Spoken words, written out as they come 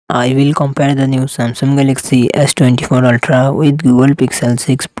I will compare the new Samsung Galaxy S24 Ultra with Google Pixel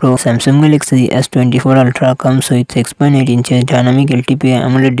 6 Pro. Samsung Galaxy S24 Ultra comes with 6.8 inches dynamic LTPA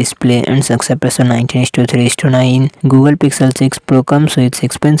AMOLED display and success ratio 19:3:9. Google Pixel 6 Pro comes with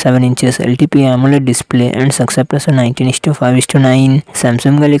 6.7 inches LTPA AMOLED display and success ratio 19:5:9.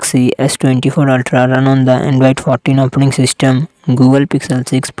 Samsung Galaxy S24 Ultra run on the Android 14 operating system. Google Pixel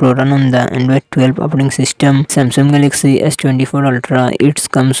 6 Pro run on the Android 12 operating system. Samsung Galaxy S24 Ultra it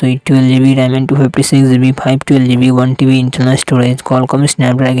comes with 12GB RAM and 256GB 512GB 1TB internal storage. Qualcomm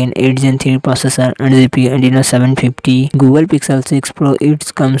Snapdragon 8 Gen 3 processor and GPU Adreno 750. Google Pixel 6 Pro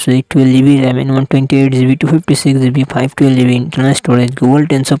it comes with 12GB RAM and 128GB 256GB 512GB internal storage. Google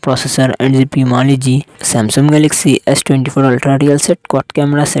Tensor processor and GPU Mali G. Samsung Galaxy S24 Ultra real set quad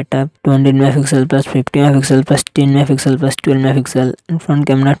camera setup 200 MP plus 50 MP plus 10 MP plus 12 MP and front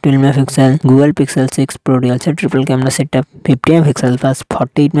camera 12 MP. Google Pixel 6 Pro real set triple camera setup 50 MP plus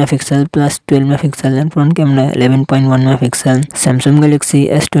 48 MP plus 12 MP and front camera 11.1 MP. Samsung Galaxy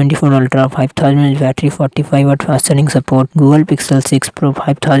S24 Ultra 5000 mAh battery 45 watt fast charging support. Google Pixel 6 Pro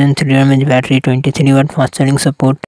 5300 mAh battery 23 watt fast charging support.